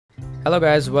Hello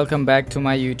guys, welcome back to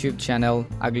my YouTube channel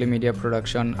Ugly Media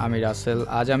Production. আমি রাসেল।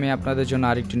 আজ আমি আপনাদের জন্য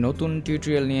আরেকটি নতুন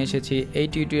টিউটোরিয়াল নিয়ে এসেছি। এই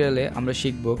টিউটোরিয়ালে আমরা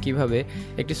শিখব কিভাবে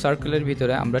একটি সার্কেলের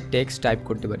ভিতরে আমরা টেক্সট টাইপ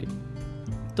করতে পারি।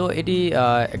 তো এটি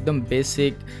একদম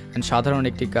বেসিক এন্ড সাধারণ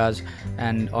একটি কাজ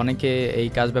এন্ড অনেকে এই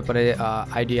কাজ ব্যাপারে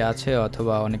আইডিয়া আছে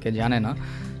অথবা অনেকে জানে না।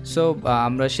 সো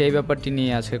আমরা সেই ব্যাপারটি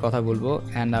নিয়ে আজকে কথা বলবো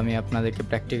এন্ড আমি আপনাদেরকে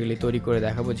প্র্যাকটিক্যালি তৈরি করে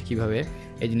দেখাবো যে কিভাবে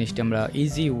এই জিনিসটি আমরা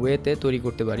ইজি ওয়েতে তৈরি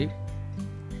করতে পারি।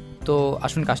 তো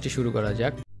আসুন কাজটি শুরু করা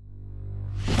যাক।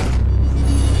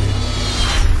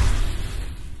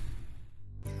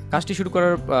 কাজটি শুরু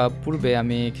করার পূর্বে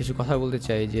আমি কিছু কথা বলতে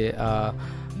চাই যে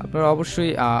আপনারা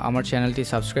অবশ্যই আমার চ্যানেলটি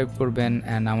সাবস্ক্রাইব করবেন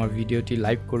এন্ড আমার ভিডিওটি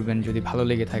লাইক করবেন যদি ভালো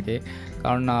লেগে থাকে,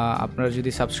 কারণ আপনারা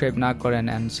যদি সাবস্ক্রাইব না করেন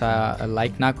এন্ড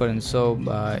লাইক না করেন সো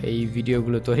এই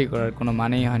ভিডিওগুলো তৈরি করার কোনো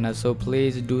মানেই হয় না। So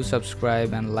please do subscribe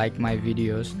and like my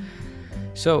videos.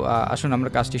 So আসুন আমরা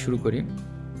কাজটি শুরু করি।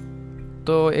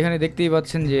 তো এখানে দেখতেই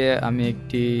পাচ্ছেন যে আমি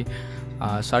একটি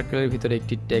সার্কেলের ভিতরে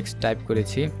একটি টেক্সট টাইপ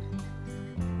করেছি।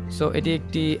 সো এটি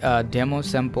একটি ডেমো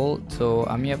স্যাম্পল। সো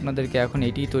আমি আপনাদেরকে এখন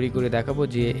এটি তৈরি করে দেখাবো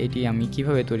যে এটি আমি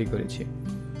কিভাবে তৈরি করেছি।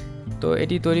 তো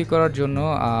এটি তৈরি করার জন্য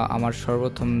আমার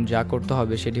সর্বপ্রথম যা করতে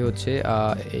হবে সেটি হচ্ছে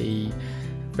এই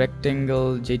রেক্ট্যাঙ্গেল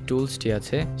যে টুলসটি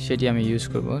আছে সেটি আমি ইউজ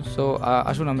করব। সো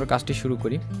আসুন আমরা কাজটি শুরু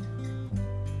করি।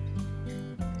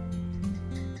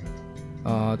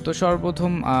 তো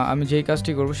সর্বপ্রথম আমি যেই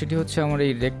কাজটি করব সেটি হচ্ছে আমার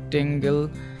এই রেক্ট্যাঙ্গেল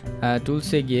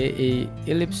টুলসে গিয়ে এই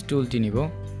এলিপস টুলটি নিব।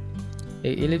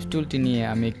 এই এলিপস টুলটি নিয়ে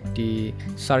আমি একটি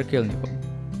সার্কেল নিব,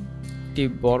 একটি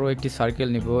বড় একটি সার্কেল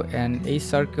নিব এন্ড এই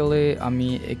সার্কেলে আমি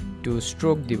একটু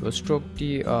স্ট্রোক দিব। স্ট্রোকটি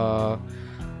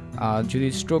যদি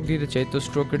স্ট্রোক দিতে চাই তো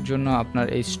স্ট্রোকের জন্য আপনার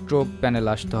এই স্ট্রোক প্যানেল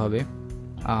আসতে হবে।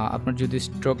 আপনার যদি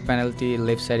স্ট্রোক প্যানেলটি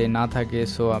লেফট সাইডে না থাকে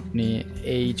সো আপনি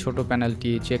এই ছোট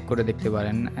প্যানেলটি চেক করে দেখতে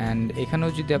পারেন এন্ড এখানেও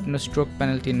যদি আপনার স্ট্রোক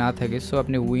প্যানেলটি না থাকে সো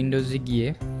আপনি উইন্ডোজে গিয়ে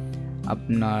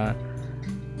আপনার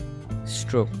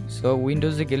স্ট্রোক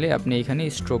উইন্ডোজে গেলে আপনি এখানে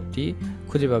স্ট্রোকটি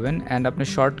খুঁজে পাবেন এন্ড আপনি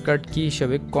শর্টকাট কি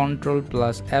হিসেবে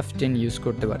Ctrl+F10 ইউজ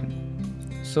করতে পারেন।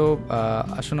 সো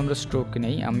আসুন আমরা স্ট্রোক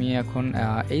নেই। আমি এখন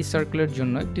এই সার্কেলের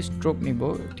জন্য একটি স্ট্রোক নিব,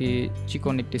 একটি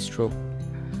চিকন একটি স্ট্রোক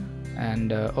অ্যান্ড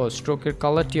স্ট্রোকের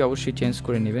কালারটি অবশ্যই চেঞ্জ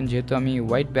করে নেবেন যেহেতু আমি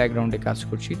হোয়াইট ব্যাকগ্রাউন্ডে কাজ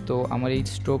করছি। তো আমার এই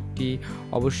স্ট্রোকটি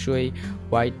অবশ্যই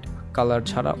হোয়াইট কালার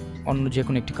ছাড়া অন্য যে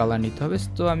কোনো একটি কালার নিতে হবে।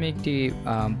 তো আমি একটি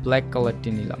ব্ল্যাক কালারটি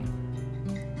নিলাম।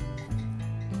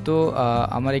 তো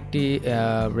আমার একটি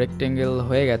রেক্ট্যাঙ্গেল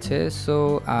হয়ে গেছে। সো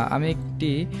আমি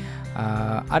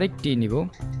আরেকটি নিব।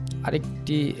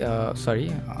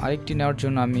 আরেকটি নেওয়ার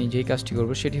জন্য আমি যেই কাজটি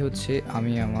করব সেটি হচ্ছে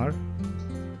আমি আমার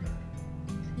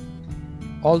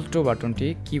অল্টো বাটনটি,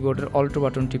 কিবোর্ডের অল্টো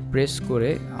বাটনটি প্রেস করে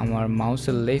আমার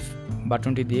মাউসের লেফট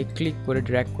বাটনটি দিয়ে ক্লিক করে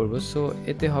ড্র্যাগ করব। সো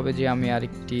এতে হবে যে আমি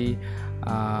আরেকটি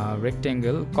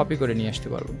রেক্ট্যাঙ্গেল কপি করে নিয়ে আসতে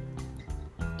পারবো।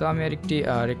 তো আমি আরেকটি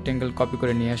রেক্ট্যাঙ্গেল কপি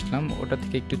করে নিয়ে আসলাম, ওটা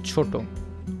থেকে একটু ছোট।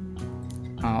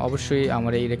 অবশ্যই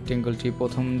আমার এই রেক্ট্যাঙ্গেলটি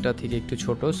প্রথমটা থেকে একটু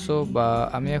ছোট। সো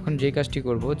আমি এখন যে কাজটি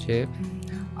করব যে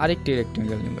আরেকটি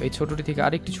রেক্ট্যাঙ্গেল নেব, এই ছোটটি থেকে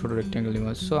আরেকটি ছোট রেক্ট্যাঙ্গেল নেব।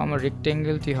 সো আমার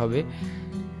রেক্ট্যাঙ্গেলটি হবে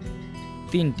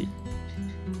 3টি।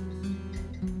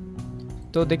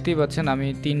 তো দেখতেই পাচ্ছেন আমি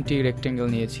 3টি রেক্ট্যাঙ্গেল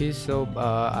নিয়েছি। সো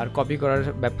আর কপি করার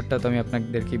ব্যাপারটা তো আমি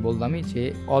আপনাদেরকে বললামই যে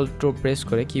অল্টো প্রেস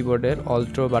করে, কিবোর্ডের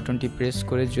অল্টো বাটনটি প্রেস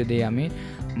করে যদি আমি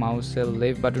মাউসের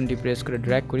লেফট বাটনটি প্রেস করে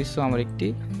ড্র্যাগ করি সো আমার একটি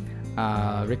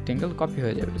রেক্ট্যাঙ্গেল কপি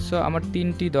হয়ে যাবে। সো আমার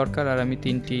 3টি দরকার আর আমি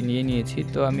 3টি নিয়ে নিয়েছি।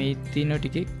 তো আমি এই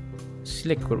 3টিকে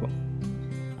সিলেক্ট করব।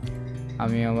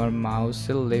 আমি আমার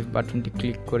মাউসের লেফট বাটনটি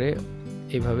ক্লিক করে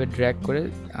এইভাবে ড্র্যাগ করে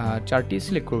 4টি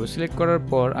সিলেক্ট করব। সিলেক্ট করার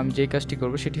পর আমি যেই কাজটি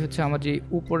করব সেটি হচ্ছে আমার যে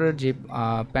উপরের যে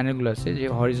প্যানেলগুলো আছে যে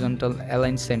হরিজন্টাল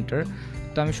অ্যালাইন সেন্টার,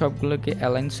 তো আমি সবগুলোকে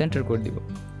অ্যালাইন সেন্টার করে দিব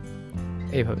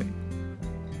এইভাবে।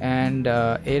 অ্যান্ড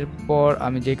এরপর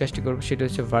আমি যেই কাজটি করব সেটি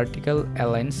হচ্ছে ভার্টিক্যাল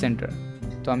অ্যালাইন সেন্টার।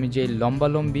 তো আমি যে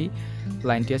লম্বালম্বি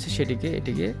লাইনটি আছে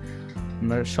এটিকে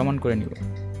আমরা সমান করে নিব।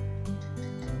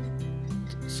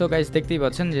 সো গাইস দেখতেই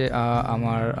পাচ্ছেন যে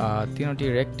আমার 3টি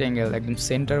রেক্ট্যাঙ্গেল একদম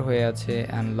সেন্টার হয়ে আছে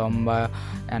অ্যান্ড লম্বা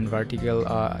অ্যান্ড ভার্টিক্যাল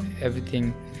এভরিথিং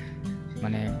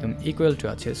মানে একদম ইকুয়াল টু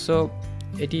আছে। সো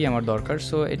এটি আমার দরকার।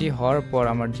 সো এটি হওয়ার পর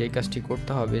আমার যে কাজটি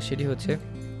করতে হবে সেটি হচ্ছে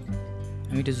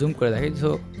আমি একটু জুম করে দেখাই।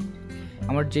 সো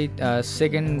আমার যেই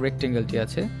সেকেন্ড রেক্ট্যাঙ্গেলটি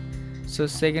আছে সো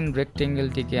সেকেন্ড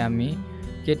রেক্ট্যাঙ্গেলটিকে আমি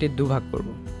কেটে দুভাগ করব।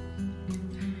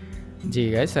 জি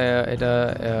গাইস, এটা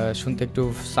শুনতে একটু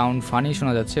সাউন্ড ফানি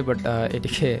শোনা যাচ্ছে বাট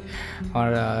এটিকে আমার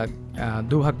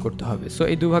দুভাগ করতে হবে। সো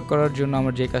এই দুভাগ করার জন্য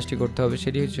আমার যে কাজটি করতে হবে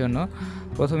সেটির জন্য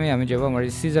প্রথমেই আমি যাব আমার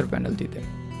এই সিজার প্যানেলটিতে।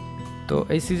 তো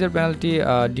এই সিজার প্যানেলটি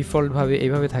ডিফল্টভাবে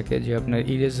এইভাবে থাকে যে আপনার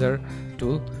ইরেজার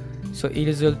টুল সো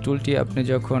ইরেজার টুলটি আপনি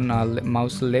যখন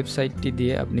মাউস লেফট সাইডটি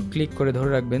দিয়ে আপনি ক্লিক করে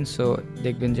ধরে রাখবেন, সো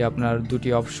দেখবেন যে আপনার দুটি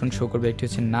অপশন শো করবে, একটি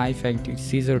হচ্ছে নাইফ, একটি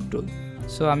সিজার টুল।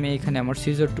 সো আমি এখানে আমার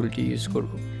সিজার টুলটি ইউজ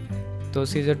করব। তো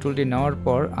সিজার টুলটি নেওয়ার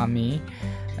পর আমি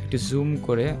একটু জুম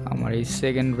করে আমার এই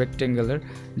সেকেন্ড রেক্টেঙ্গেলের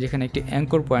যেখানে একটি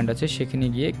অ্যাঙ্কর পয়েন্ট আছে সেখানে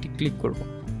গিয়ে একটি ক্লিক করব।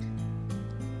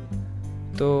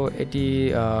 তো এটি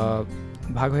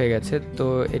ভাগ হয়ে গেছে, তো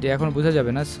এটি এখন বোঝা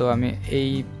যাবে না। সো আমি এই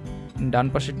ডান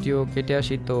পাশেরটিও কেটে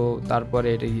আসি, তো তারপরে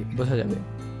এটি বোঝা যাবে।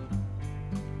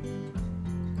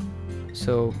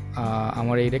 সো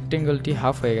আমার এই রেক্টেঙ্গেলটি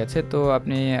হাফ হয়ে গেছে। তো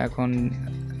আপনি এখন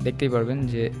দেখতেই পারবেন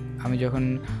যে আমি যখন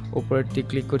উপরেরটি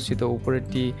ক্লিক করছি তো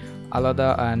উপরেরটি আলাদা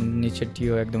আর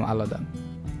নিচেরটিও একদম আলাদা।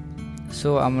 সো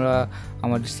আমরা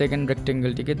আমার সেকেন্ড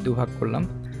রেক্টেঙ্গেলটিকে দুভাগ করলাম।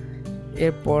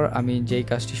 এরপর আমি যেই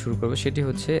কাজটি শুরু করব সেটি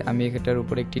হচ্ছে আমি এটার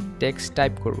উপরে একটি টেক্সট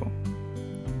টাইপ করব,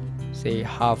 সেই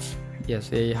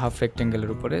এই হাফ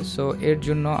রেক্টেঙ্গেলের উপরে। সো এর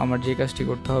জন্য আমার যে কাজটি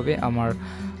করতে হবে, আমার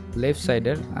লেফট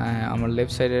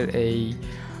সাইডের এই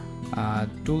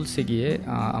টুলসে গিয়ে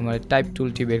আমার টাইপ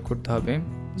টুলটি বের করতে হবে।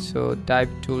 সো টাইপ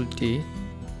টুলটি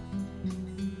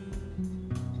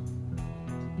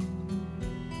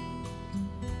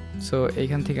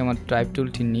এইখান থেকে আমার টাইপ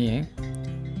টুলটি নিয়ে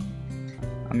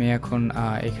আমি এখন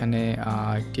এখানে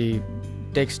একটি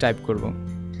টেক্সট টাইপ করব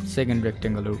সেকেন্ড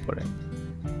রেক্টেঙ্গেলের উপরে।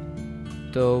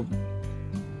 তো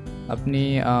আপনি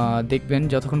দেখবেন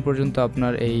যতক্ষণ পর্যন্ত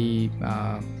আপনার এই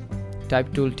টাইপ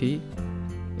টুলটি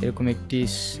এরকম একটি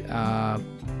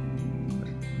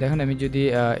দেখেন, আমি যদি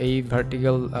এই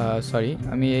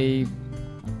আমি এই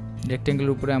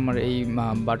রেক্টেঙ্গেলের উপরে আমার এই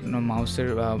বাটন মাউসের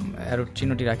অ্যারো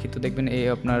চিহ্নটি রাখি, তো দেখবেন এই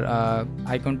আপনার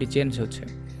আইকনটি চেঞ্জ হচ্ছে।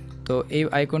 তো এই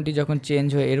আইকনটি যখন চেঞ্জ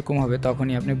হয়ে এরকম হবে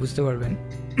তখনই আপনি বুঝতে পারবেন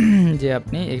যে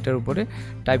আপনি এটার উপরে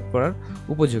টাইপ করার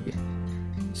উপযোগী।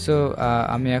 সো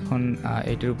আমি এখন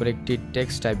এটার উপরে একটি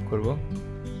টেক্সট টাইপ করব।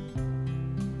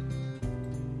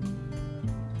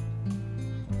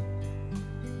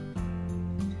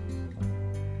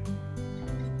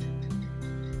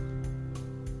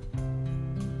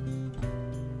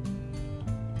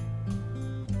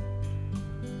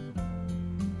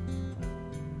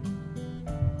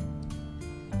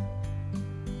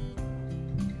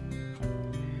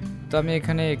 তো আমি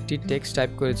এখানে একটি টেক্সট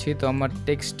টাইপ করেছি। তো আমার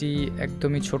টেক্সটটি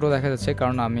একদমই ছোট দেখা যাচ্ছে,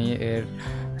 কারণ আমি এর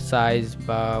সাইজ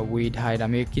বা উইড হাইট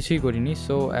আমি কিছুই করিনি।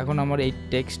 সো এখন আমার এই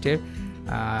টেক্সটের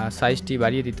সাইজটি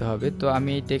বাড়িয়ে দিতে হবে। তো আমি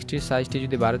এই টেক্সটের সাইজটি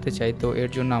যদি বাড়াতে চাই তো এর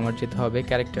জন্য আমার যেতে হবে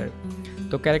ক্যারেক্টার।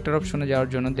 তো ক্যারেক্টার অপশনে যাওয়ার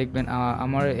জন্য দেখবেন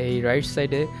আমার এই রাইট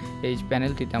সাইডে এই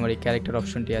প্যানেলটিতে আমার এই ক্যারেক্টার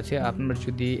অপশনটি আছে। আপনার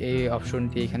যদি এই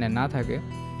অপশনটি এখানে না থাকে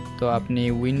তো আপনি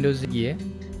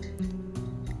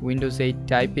উইন্ডোজ এই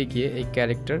টাইপে গিয়ে এই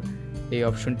ক্যারেক্টার এই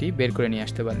অপশনটি বের করে নিয়ে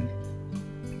আসতে পারেন।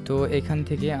 তো এখান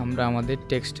থেকে আমরা আমাদের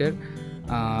টেক্সটের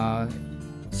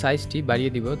সাইজটি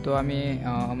বাড়িয়ে দিব। তো আমি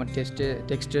আমার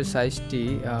টেক্সটের সাইজটি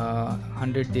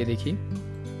 100 দিয়ে দেখি,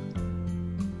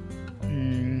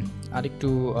 আরেকটু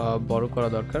বড় করা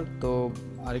দরকার। তো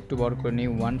আরেকটু বড় করে নিই,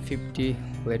 150,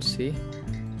 লেটস সি।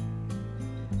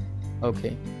 ওকে,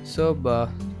 সো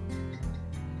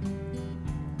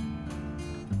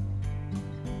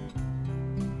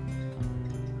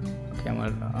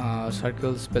আমার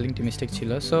সার্কেল স্পেলিংটি মিস্টেক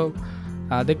ছিল। সো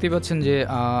দেখতেই পাচ্ছেন যে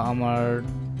আমার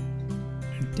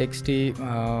টেক্সটটি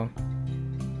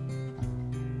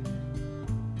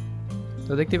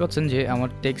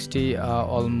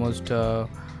অলমোস্ট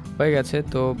হয়ে গেছে।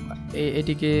 তো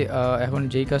এটিকে এখন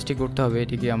যেই কাজটি করতে হবে,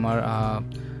 এটিকে আমার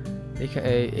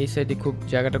এই সাইডে খুব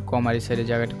জায়গাটা কম আর এই সাইডে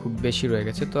জায়গাটা খুব বেশি রয়ে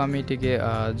গেছে। তো আমি এটিকে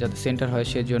যাতে সেন্টার হয়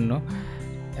সেজন্য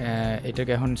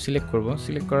এটাকে এখন সিলেক্ট করব।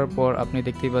 সিলেক্ট করার পর আপনি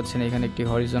দেখতেই পাচ্ছেন এখানে একটি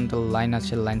হরিজন্টাল লাইন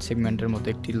আছে, লাইন সেগমেন্টের মতো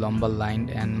একটি লম্বা লাইন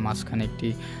অ্যান্ড মাঝখানে একটি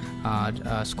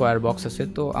স্কোয়ার বক্স আছে।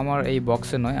 তো আমার এই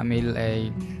বক্সে নয়, আমি এই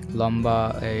লম্বা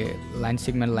লাইন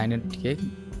সেগমেন্ট লাইনটিকে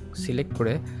সিলেক্ট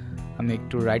করে আমি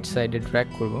একটু রাইট সাইডে ড্র্যাগ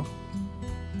করব।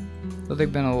 তো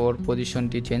দেখবেন ওর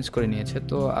পজিশনটি চেঞ্জ করে নিয়েছে।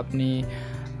 তো আপনি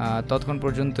ততক্ষণ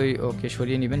পর্যন্তই ওকে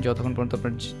সরিয়ে নেবেন যতক্ষণ পর্যন্ত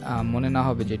আপনার মনে না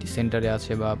হবে যে এটি সেন্টারে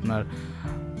আছে বা আপনার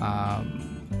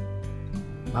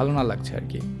ভালো না লাগছে আর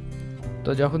কি। তো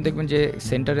যখন দেখবেন যে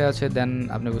সেন্টারে আছে দেন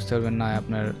আপনি বুঝতে পারবেন না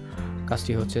আপনার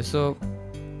কাজটি হচ্ছে। সো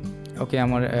ওকে,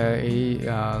 আমার এই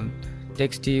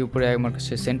টেক্সটটি উপরে আমার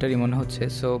কাছে সেন্টারই মনে হচ্ছে।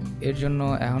 সো এর জন্য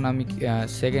এখন আমি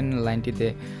সেকেন্ড লাইনটিতে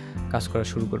কাজ করা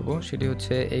শুরু করব। সেটি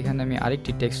হচ্ছে এইখানে আমি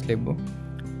আরেকটি টেক্সট লিখব।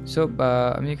 সো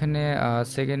আমি এখানে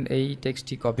সেকেন্ড এই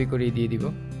টেক্সটটি কপি করে দিয়ে দিব।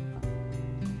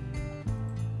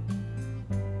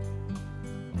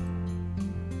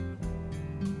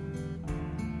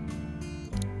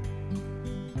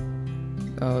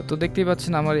 তো দেখতেই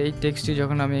পাচ্ছেন আমার এই টেক্সটটি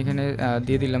যখন আমি এখানে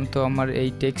দিয়ে দিলাম, তো আমার এই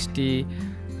টেক্সটটি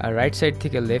রাইট সাইড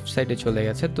থেকে লেফট সাইডে চলে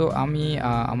গেছে। তো আমি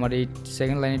আমার এই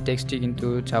সেকেন্ড লাইনের টেক্সটটি কিন্তু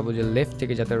চাবো যে লেফট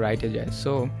থেকে যাতে রাইটে যায়।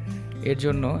 সো এর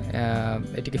জন্য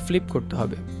এটিকে ফ্লিপ করতে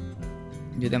হবে।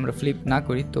 যদি আমরা ফ্লিপ না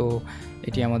করি তো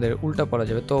এটি আমাদের উল্টা পড়া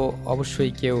যাবে। তো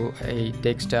অবশ্যই কেউ এই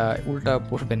টেক্সটটা উল্টা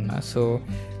পড়বেন না। সো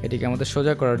এটিকে আমাদের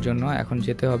সোজা করার জন্য এখন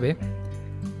যেতে হবে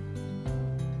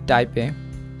টাইপে।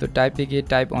 তো টাইপে গিয়ে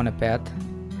type on a path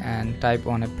and type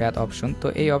on a path option. তো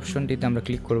এই অপশনটিতে আমরা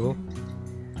ক্লিক করব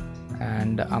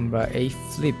অ্যান্ড আমরা এই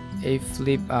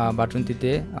ফ্লিপ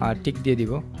বাটনটিতে টিক দিয়ে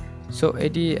দিব। সো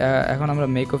এটি এখন আমরা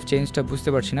মেক অফ চেঞ্জটা বুঝতে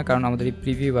পারছি না, কারণ আমাদের এই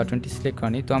প্রিভিউ বাটনটি সিলেক্ট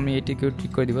করেনি। তো আমি এটিকেও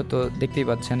টিক করে দিব। তো দেখতেই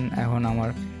পাচ্ছেন এখন আমার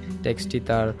টেক্সটটি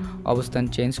তার অবস্থান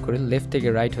চেঞ্জ করে লেফট থেকে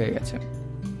রাইট হয়ে গেছে।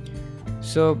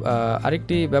 সো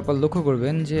আরেকটি ব্যাপার লক্ষ্য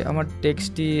করবেন যে আমার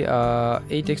টেক্সটটি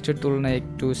এই টেক্সটের তুলনায়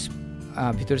একটু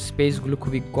ভিতর স্পেসগুলো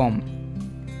খুবই কম।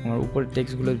 আমার উপরের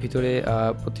টেক্সটগুলোর ভিতরে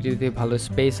প্রতিটিতে ভালো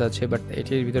স্পেস আছে, বাট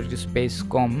এটির ভিতরে একটু স্পেস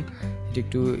কম, এটি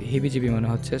একটু হিবিজিবি মনে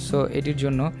হচ্ছে। সো এটির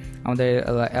জন্য আমাদের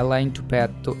অ্যালাইন টু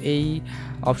প্যাথ, তো এই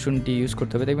অপশনটি ইউজ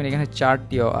করতে হবে। দেখবেন এখানে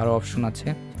 4টি আরও অপশন আছে।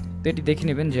 তো এটি দেখে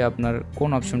নেবেন যে আপনার কোন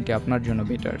অপশনটি আপনার জন্য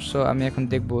বেটার। সো আমি এখন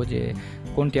দেখব যে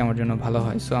কোনটি আমার জন্য ভালো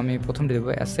হয়। সো আমি প্রথমটি দেবো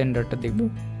অ্যাসেন্ডারটা দেখব।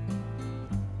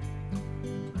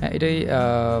 হ্যাঁ, এটাই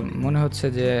মনে হচ্ছে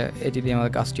যে এটি দিয়ে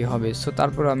আমাদের কাজটি হবে। সো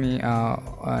তারপর আমি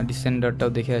ডিসেন্ডারটাও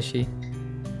দেখে আসি।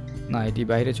 না, এটি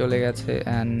বাইরে চলে গেছে।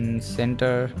 অ্যান্ড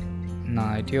সেন্টার, না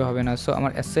এটিও হবে না। সো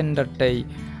আমার অ্যাসেন্ডারটাই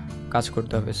কাজ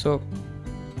করতে হবে। সো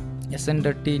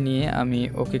অ্যাসেন্ডারটি নিয়ে আমি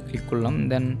ওকে ক্লিক করলাম।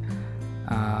 দেন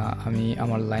আমি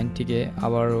আমার লাইনটিকে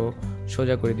আবারও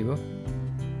সোজা করে দিব।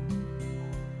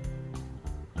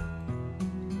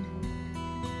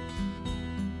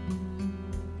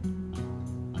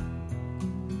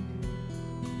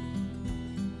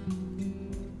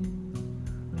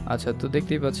 আচ্ছা, তো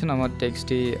দেখতেই পাচ্ছেন আমার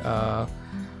টেক্সটটি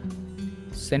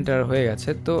সেন্টার হয়ে গেছে।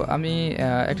 তো আমি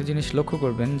একটা জিনিস লক্ষ্য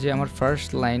করবেন যে আমার ফার্স্ট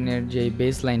লাইনের যে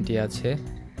বেস লাইনটি আছে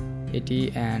এটি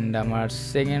অ্যান্ড আমার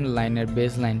সেকেন্ড লাইনের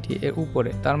বেস লাইনটি এর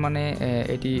উপরে, তার মানে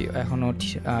এটি এখনও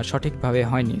সঠিকভাবে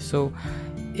হয়নি। সো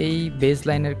এই বেস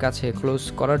লাইনের কাছে ক্লোজ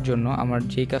করার জন্য আমার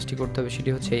যেই কাজটি করতে হবে সেটি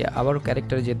হচ্ছে আবারও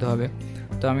ক্যারেক্টারে যেতে হবে।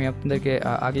 তো আমি আপনাদেরকে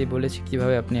আগেই বলেছি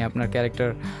কিভাবে আপনি আপনার ক্যারেক্টার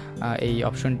এই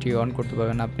অপশনটি অন করতে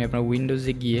পারবেন। আপনি আপনার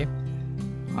উইন্ডোজে গিয়ে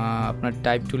আপনার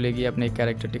টাইপ টুলে গিয়ে আপনি এই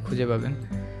ক্যারেক্টারটি খুঁজে পাবেন।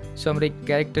 সো আমরা এই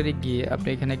ক্যারেক্টারে গিয়ে আপনি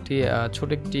এখানে একটি ছোট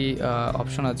একটি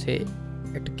অপশন আছে,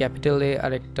 একটা ক্যাপিটাল এ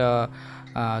আর একটা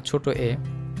ছোট এ।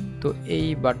 তো এই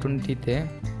বাটনটিতে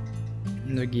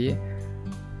গিয়ে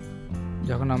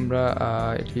যখন আমরা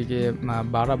এটিকে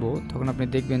বাড়াবো তখন আপনি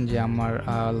দেখবেন যে আমার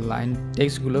লাইন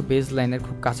টেক্সটগুলো বেস লাইনের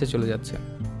খুব কাছে চলে যাচ্ছে।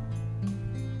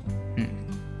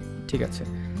 ঠিক আছে,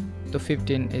 তো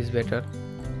 15 ইজ বেটার।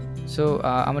 সো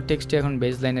আমার টেক্সটটি এখন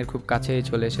বেস লাইনের খুব কাছেই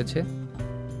চলে এসেছে।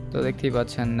 তো দেখতেই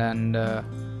পাচ্ছেন। অ্যান্ড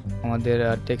আমাদের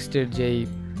টেক্সটের যেই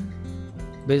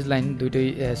বেস লাইন দুটোই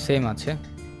সেম আছে,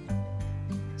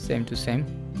 সেম টু সেম।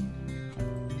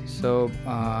 সো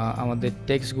আমাদের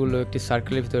টেক্সটগুলো একটি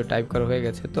সার্কেলের ভিতরে টাইপ করা হয়ে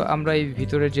গেছে। তো আমরা এই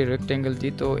ভিতরের যে রেক্ট্যাঙ্গেলটি,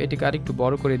 তো এটিকে আরেকটু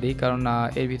বড় করে দিই, কারণ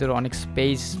এর ভিতরে অনেক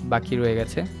স্পেস বাকি রয়ে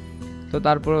গেছে। তো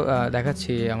তারপর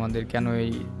দেখাচ্ছি আমাদের কেন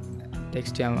এই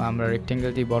টেক্সটটি আমরা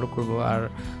রেক্ট্যাঙ্গেলটি বড় করব, আর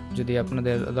যদি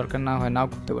আপনাদের দরকার না হয় নাও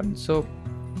করতে পারেন। সো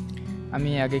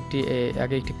আমি আগে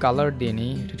একটি কালার দিয়ে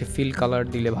নিই, একটি ফিল কালার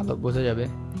দিলে ভালো বোঝা যাবে।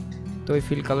 তো এই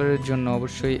ফিল কালারের জন্য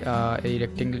অবশ্যই এই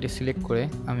রেক্ট্যাঙ্গেলটি সিলেক্ট করে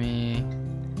আমি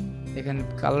এখানে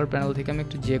কালার প্যানেল থেকে আমি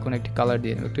একটু যে কোনো একটি কালার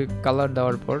দিয়ে নেব। একটু কালার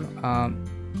দেওয়ার পর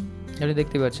আপনি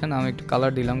দেখতে পাচ্ছেন আমি একটু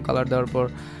কালার দিলাম। কালার দেওয়ার পর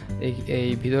এই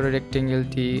ভিতরের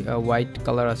রেক্ট্যাঙ্গেলটি হোয়াইট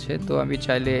কালার আছে। তো আমি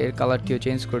চাইলে এর কালারটিও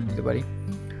চেঞ্জ করে দিতে পারি,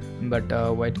 বাট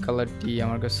হোয়াইট কালারটি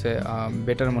আমার কাছে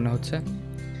বেটার মনে হচ্ছে।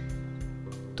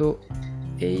 তো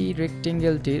এই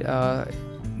রেক্ট্যাঙ্গেলটির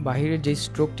বাহিরের যে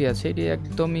স্ট্রোকটি আছে এটি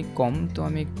একদমই কম। তো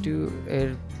আমি একটু এর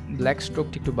ব্ল্যাক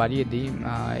স্ট্রোকটি একটু বাড়িয়ে দিই।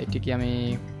 এটিকে আমি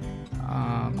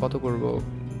কত করব,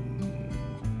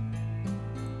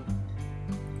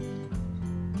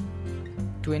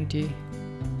 20।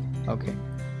 ওকে।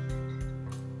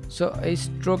 সো এই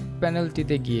স্ট্রোক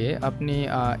প্যানেলটিতে গিয়ে আপনি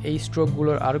এই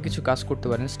স্ট্রোকগুলোর আরও কিছু কাজ করতে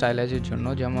পারেন স্টাইলাইজের জন্য।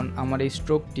 যেমন আমার এই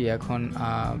স্ট্রোকটি এখন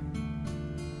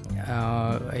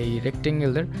এই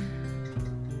রেক্ট্যাঙ্গেলের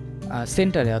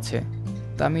সেন্টারে আছে।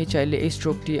 তো আমি চাইলে এই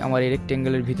স্ট্রোকটি আমার এই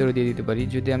রেক্ট্যাঙ্গেলের ভিতরে দিয়ে দিতে পারি।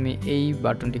 যদি আমি এই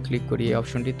বাটনটি ক্লিক করি, এই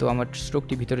অপশনটি, তো আমার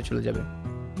স্ট্রোকটি ভিতরে চলে যাবে।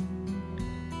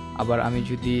 আবার আমি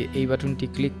যদি এই বাটনটি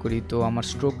ক্লিক করি তো আমার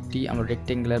স্ট্রোকটি আমার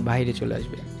রেক্ট্যাঙ্গেলের বাইরে চলে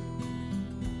আসবে,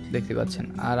 দেখতে পাচ্ছেন।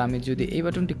 আর আমি যদি এই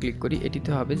বাটনটি ক্লিক করি এটিতে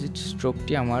হবে যে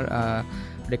স্ট্রোকটি আমার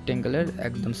রেক্ট্যাঙ্গেলের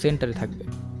একদম সেন্টারে থাকবে।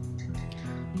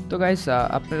 তো গাইস,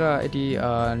 আপনারা এটি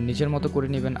নিজের মতো করে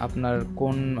নেবেন, আপনার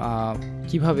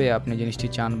কিভাবে আপনি জিনিসটি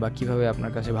চান বা কিভাবে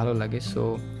আপনার কাছে ভালো লাগে। সো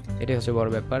এটাই হচ্ছে বড়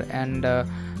ব্যাপার। অ্যান্ড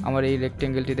আমার এই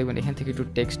রেক্টেঙ্গেলটি দেখবেন এখান থেকে একটু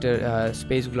টেক্সটের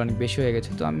স্পেসগুলো অনেক বেশি হয়ে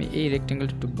গেছে, তো আমি এই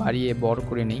রেক্টেঙ্গেলটা একটু বাড়িয়ে বড়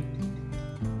করে নিই।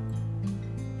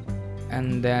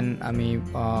 অ্যান্ড দেন আমি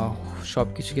সব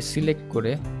কিছুকে সিলেক্ট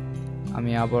করে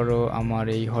আমি আবারও আমার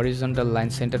এই হরিজন্টাল লাইন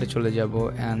সেন্টারে চলে যাব।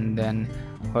 And then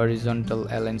horizontal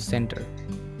align centre,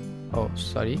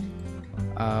 sorry,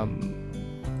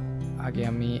 আগে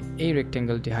আমি এই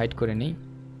রেক্টেঙ্গেলটি হাইড করে নিই।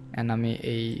 অ্যান্ড আমি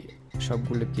এই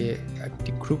সবগুলোকে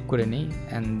একটি গ্রুপ করে নিই।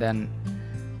 অ্যান্ড দেন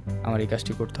আমার এই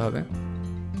কাজটি করতে হবে।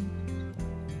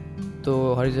 তো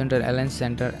horizontal align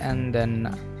centre and then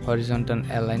horizontal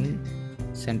align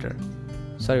centre,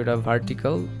 sorry ওটা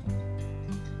ভার্টিক্যাল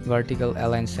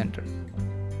অ্যালাইন সেন্টার।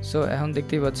 সো এখন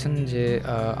দেখতেই পাচ্ছেন যে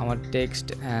আমার টেক্সট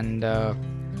অ্যান্ড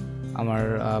আমার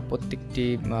প্রত্যেকটি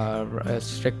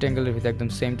রেক্টেঙ্গেলের ভিতরে একদম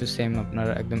সেম টু সেম আপনার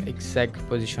একদম এক্স্যাক্ট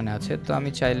পজিশনে আছে। তো আমি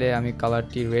চাইলে আমি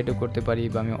কালারটি রেডও করতে পারি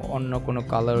বা আমি অন্য কোনো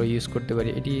কালারও ইউজ করতে পারি।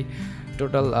 এটি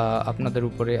টোটাল আপনাদের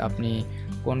উপরে, আপনি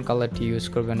কোন কালারটি ইউজ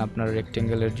করবেন আপনার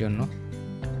রেক্টেঙ্গেলের জন্য,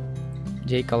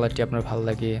 যেই কালারটি আপনার ভালো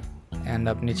লাগে। অ্যান্ড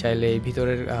আপনি চাইলে এই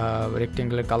ভিতরের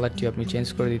রেক্টেঙ্গেলের কালারটিও আপনি চেঞ্জ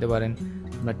করে দিতে পারেন,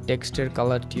 আপনার টেক্সটের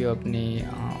কালারটিও আপনি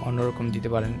অন্যরকম দিতে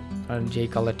পারেন, যেই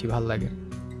কালারটি ভালো লাগে।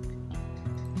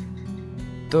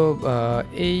 তো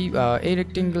এই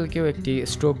রেক্টেঙ্গেলকেও একটি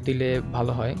স্ট্রোক দিলে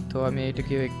ভালো হয়। তো আমি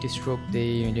এটাকেও একটি স্ট্রোক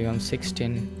দিই মিনিমাম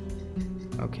 16,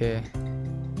 ওকে,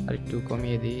 আর একটু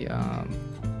কমিয়ে দিই,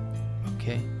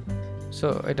 ওকে। সো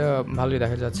এটা ভালোই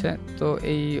দেখা যাচ্ছে। তো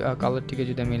এই কালারটিকে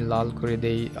যদি আমি লাল করে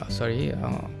দেই, সরি,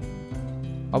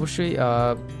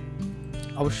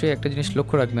 অবশ্যই একটা জিনিস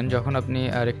লক্ষ্য রাখবেন, যখন আপনি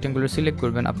রেক্টেঙ্গুলার সিলেক্ট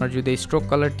করবেন, আপনার যদি এই স্ট্রোক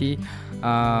কালারটি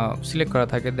সিলেক্ট করা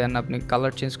থাকে, দেন আপনি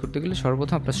কালার চেঞ্জ করতে গেলে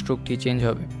সর্বপ্রথম আপনার স্ট্রোকটি চেঞ্জ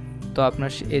হবে। তো আপনার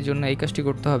এই জন্য এই কাজটি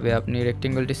করতে হবে, আপনি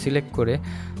রেক্টেঙ্গলটি সিলেক্ট করে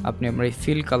আপনি আপনার এই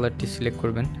ফিল কালারটি সিলেক্ট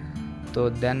করবেন। তো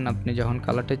দেন আপনি যখন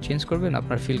কালারটা চেঞ্জ করবেন,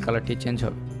 আপনার ফিল কালারটি চেঞ্জ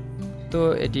হবে। তো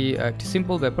এটি একটি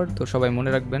সিম্পল ব্যাপার, তো সবাই মনে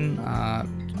রাখবেন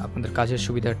আপনাদের কাজের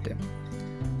সুবিধার্থে।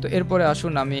 তো এরপরে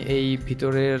আসুন আমি এই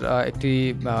ভিতরের একটি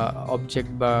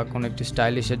অবজেক্ট বা কোনো একটি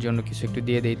স্টাইলিশের জন্য কিছু একটু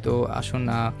দিয়ে দিই। তো আসুন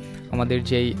আমাদের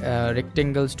যেই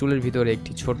রেক্টেঙ্গেল টুলের ভিতরে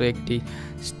একটি ছোট একটি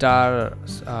স্টার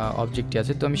অবজেক্টটি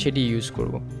আছে, তো আমি সেটি ইউজ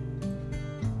করব।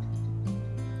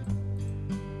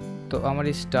 তো আমার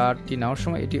এই স্টারটি নেওয়ার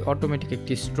সময় এটি অটোমেটিক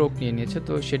একটি স্ট্রোক নিয়ে নিয়েছে,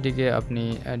 তো সেটিকে আপনি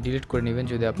ডিলিট করে নেবেন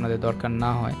যদি আপনাদের দরকার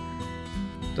না হয়।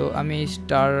 তো আমি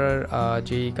স্টার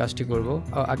যেই কাজটি করব,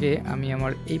 আগে আমি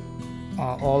আমার এই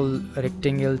অল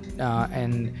রেক্টেঙ্গেল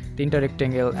অ্যান্ড তিনটা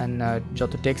রেক্টেঙ্গেল অ্যান্ড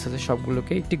যত টেক্সট আছে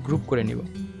সবগুলোকে একটি গ্রুপ করে নিব।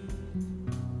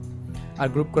 আর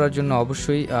গ্রুপ করার জন্য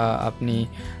অবশ্যই আপনি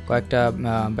কয়েকটা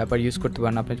ব্যাপার ইউজ করতে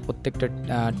পারেন। আপনি প্রত্যেকটা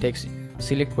টেক্সট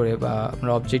সিলেক্ট করে বা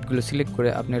আপনার অবজেক্টগুলো সিলেক্ট করে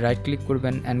আপনি রাইট ক্লিক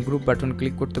করবেন অ্যান্ড গ্রুপ বাটন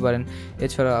ক্লিক করতে পারেন।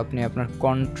 এছাড়া আপনি আপনার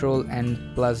কন্ট্রোল অ্যান্ড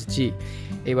 +G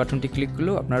এই বাটনটি ক্লিক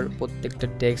করলেও আপনার প্রত্যেকটা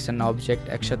টেক্সট অ্যান্ড অবজেক্ট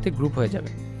একসাথে গ্রুপ হয়ে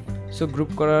যাবে। সো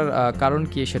গ্রুপ করার কারণ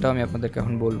কি সেটাও আমি আপনাদেরকে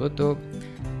এখন বলবো। তো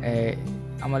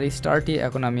আমার এই স্টারটি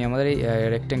এখন আমি আমাদের এই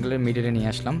রেক্টেঙ্গেলের মিডলে নিয়ে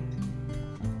আসলাম।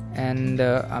 অ্যান্ড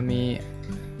আমি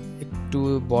একটু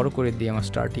বড় করে দিই আমার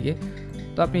স্টারটিকে।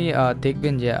 তো আপনি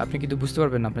দেখবেন যে আপনি কিন্তু বুঝতে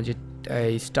পারবেন আপনার যে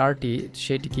এই স্টারটি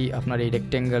সেটি কি আপনার এই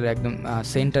রেক্টেঙ্গেলের একদম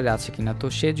সেন্টারে আছে কিনা। তো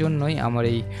সেজন্যই আমার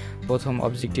এই প্রথম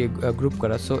অবজেক্টটি গ্রুপ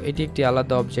করা। সো এটি একটি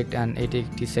আলাদা অবজেক্ট অ্যান্ড এটি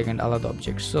একটি সেকেন্ড আলাদা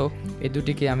অবজেক্ট। সো এই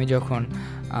দুটিকে আমি যখন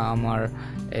আমার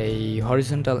এই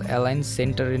হরিজন্টাল অ্যালাইন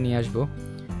সেন্টারে নিয়ে আসব,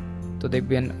 তো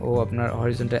দেখবেন ও আপনার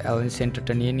হরিজন্টাল অ্যালাইন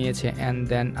সেন্টারটা নিয়ে নিয়েছে। অ্যান্ড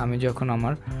দেন আমি যখন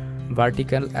আমার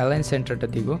ভার্টিক্যাল অ্যালাইন সেন্টারটা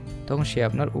দিব, তখন সে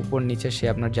আপনার উপর নিচে সে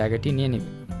আপনার জায়গাটি নিয়ে নেবে।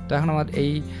 তো এখন আমার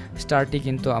এই স্টারটি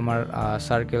কিন্তু আমার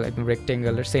সার্কেল একদম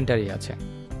রেক্টেঙ্গেলের সেন্টারেই আছে।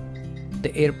 তো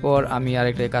এরপর আমি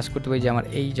আরেকটা কাজ করতে পারি যে আমার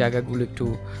এই জায়গাগুলো একটু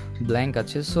ব্ল্যাঙ্ক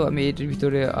আছে। সো আমি এটির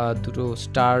ভিতরে দুটো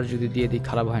স্টার যদি দিয়ে দিই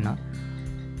খারাপ হয় না।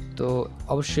 তো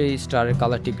অবশ্যই স্টারের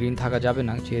কালারটি গ্রিন থাকা যাবে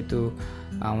না, যেহেতু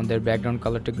আমাদের ব্যাকগ্রাউন্ড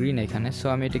কালারটা গ্রিন এখানে। সো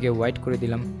আমি এটাকে হোয়াইট করে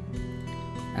দিলাম।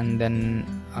 অ্যান্ড দেন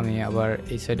আমি আবার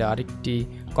এই সাইডে আরেকটি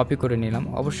কপি করে নিলাম।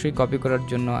 অবশ্যই কপি করার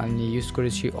জন্য আমি ইউজ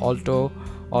করেছি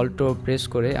অল্টো প্রেস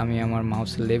করে আমি আমার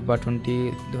মাউসের লেফট বাটনটি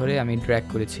ধরে আমি ড্র্যাগ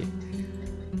করেছি।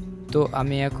 তো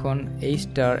আমি এখন এই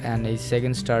স্টার অ্যান্ড এই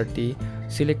সেকেন্ড স্টারটি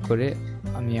সিলেক্ট করে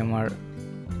আমি আমার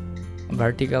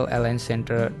ভার্টিক্যাল অ্যালাইন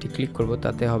সেন্টারটি ক্লিক করব।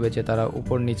 তাতে হবে যে তারা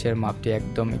উপর নিচের মাপটি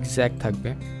একদম এক্স্যাক্ট থাকবে।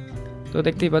 তো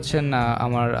দেখতেই পাচ্ছেন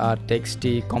আমার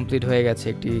টেক্সটটি কমপ্লিট হয়ে গেছে,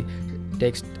 একটি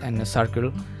টেক্সট অ্যান্ড সার্কেল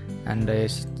অ্যান্ড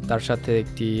তার সাথে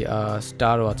একটি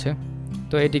স্টারও আছে।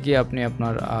 তো এটিকে আপনি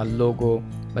আপনার লোগো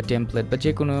বা টেমপ্লেট বা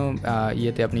যে কোনো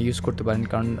ইয়েতে আপনি ইউজ করতে পারেন,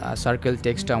 কারণ সার্কেল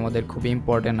টেক্সটটা আমাদের খুব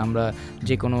ইম্পর্ট্যান্ট। আমরা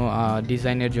যে কোনো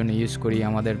ডিজাইনের জন্য ইউজ করি,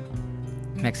 আমাদের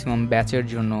ম্যাক্সিমাম ব্যাচের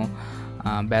জন্য,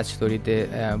 ব্যাচ তৈরিতে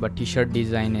বা টি শার্ট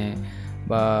ডিজাইনে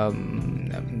বা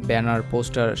ব্যানার,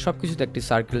 পোস্টার সব কিছুতে একটি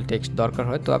সার্কেল টেক্সট দরকার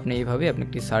হয়। তো আপনি এইভাবে আপনি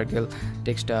একটি সার্কেল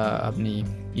টেক্সটটা আপনি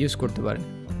ইউজ করতে পারেন।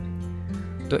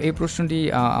 তো এই প্রশ্নটি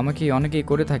আমাকে অনেকেই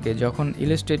করে থাকে, যখন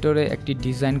ইলাস্ট্রেটরে একটি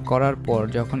ডিজাইন করার পর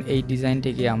যখন এই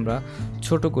ডিজাইনটিকে আমরা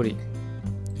ছোট করি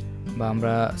বা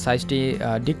আমরা সাইজটি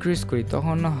ডিক্রিজ করি,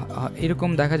 তখন এরকম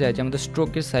দেখা যায় যে আমাদের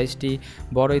স্ট্রোকের সাইজটি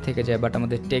বড়ই থেকে যায়, বাট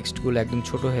আমাদের টেক্সটগুলো একদম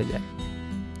ছোট হয়ে যায়।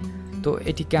 তো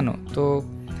এটি কেন? তো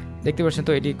দেখতে পাচ্ছেন,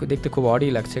 তো এটি দেখতে খুব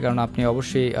অডই লাগছে, কারণ আপনি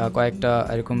অবশ্যই কয়েকটা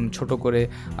এরকম ছোট করে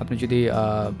আপনি যদি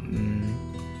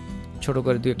ছোট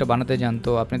করে দুই একটা বানাতে যান,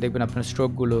 তো আপনি দেখবেন আপনার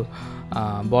স্ট্রোকগুলো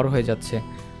বড় হয়ে যাচ্ছে।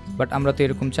 বাট আমরা তো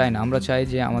এরকম চাই না, আমরা চাই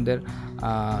যে আমাদের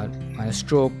মানে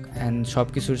স্ট্রোক অ্যান্ড সব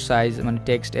কিছুর সাইজ, মানে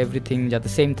টেক্সট এভরিথিং যাতে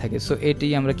সেম থাকে। সো এটি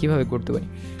আমরা কিভাবে করতে পারি?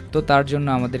 তো তার জন্য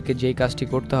আমাদেরকে যেই কাজটি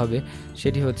করতে হবে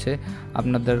সেটি হচ্ছে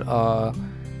আপনাদের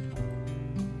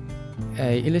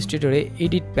ইলাস্ট্রেটরে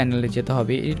এডিট প্যানেলে যেতে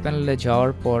হবে। এডিট প্যানেলে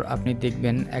যাওয়ার পর আপনি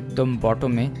দেখবেন একদম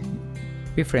বটমে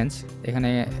প্রিফারেন্স, এখানে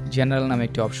জেনারেল নামে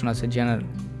একটি অপশন আছে, জেনারেল।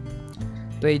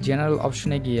 তো এই জেনারেল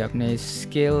অপশনে গিয়ে আপনি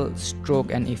স্কেল, স্ট্রোক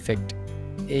অ্যান্ড ইফেক্ট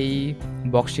এই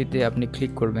বক্সটিতে আপনি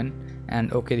ক্লিক করবেন অ্যান্ড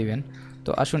ওকে দিবেন। তো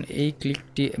আসুন এই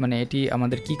ক্লিকটি, মানে এটি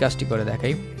আমাদের কি কাজটি করে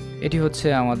দেখাই। এটি হচ্ছে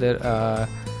আমাদের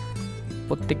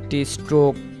প্রত্যেকটি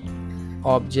স্ট্রোক,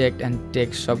 অবজেক্ট অ্যান্ড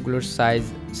টেক্সট সবগুলোর সাইজ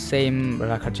সেম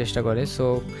রাখার চেষ্টা করে। সো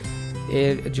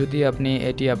এর যদি আপনি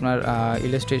এটি আপনার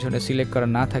ইলাস্ট্রেশনে সিলেক্ট করা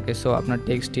না থাকে, সো আপনার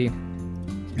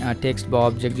টেক্সট বা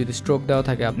অবজেক্ট যদি স্ট্রোক দেওয়া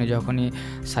থাকে, আপনি যখনই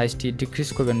সাইজটি ডিক্রিজ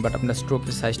করবেন, বাট আপনার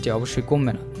স্ট্রোকের সাইজটি অবশ্যই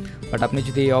কমবে না। বাট আপনি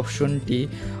যদি এই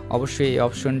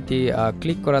অপশনটি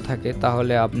ক্লিক করা থাকে,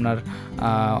 তাহলে আপনার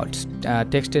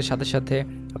টেক্সটের সাথে সাথে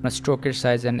আপনার স্ট্রোকের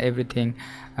সাইজ অ্যান্ড এভরিথিং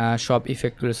সব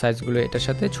ইফেক্টগুলোর সাইজগুলো এটার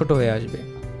সাথে ছোট হয়ে আসবে।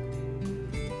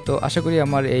 তো আশা করি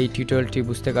আমার এই টিউটোরিয়ালটি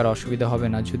বুঝতে কারো অসুবিধা হবে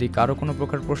না। যদি কারো কোনো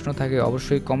প্রকার প্রশ্ন থাকে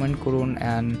অবশ্যই কমেন্ট করুন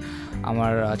অ্যান্ড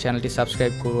আমার চ্যানেলটি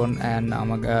সাবস্ক্রাইব করুন অ্যান্ড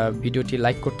আমার ভিডিওটি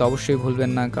লাইক করতে অবশ্যই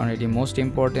ভুলবেন না, কারণ এটি মোস্ট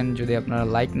ইম্পর্টেন্ট। যদি আপনারা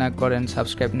লাইক না করেন,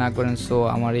 সাবস্ক্রাইব না করেন, সো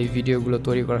আমার এই ভিডিওগুলো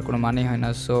তৈরি করার কোনো মানেই হয় না।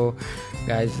 সো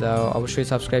গাইজ অবশ্যই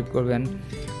সাবস্ক্রাইব করবেন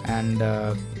অ্যান্ড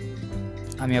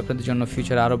আমি আপনাদের জন্য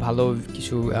ফিউচারে আরও ভালো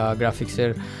কিছু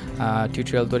গ্রাফিক্সের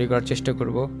টিউটোরিয়াল তৈরি করার চেষ্টা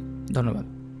করব। ধন্যবাদ।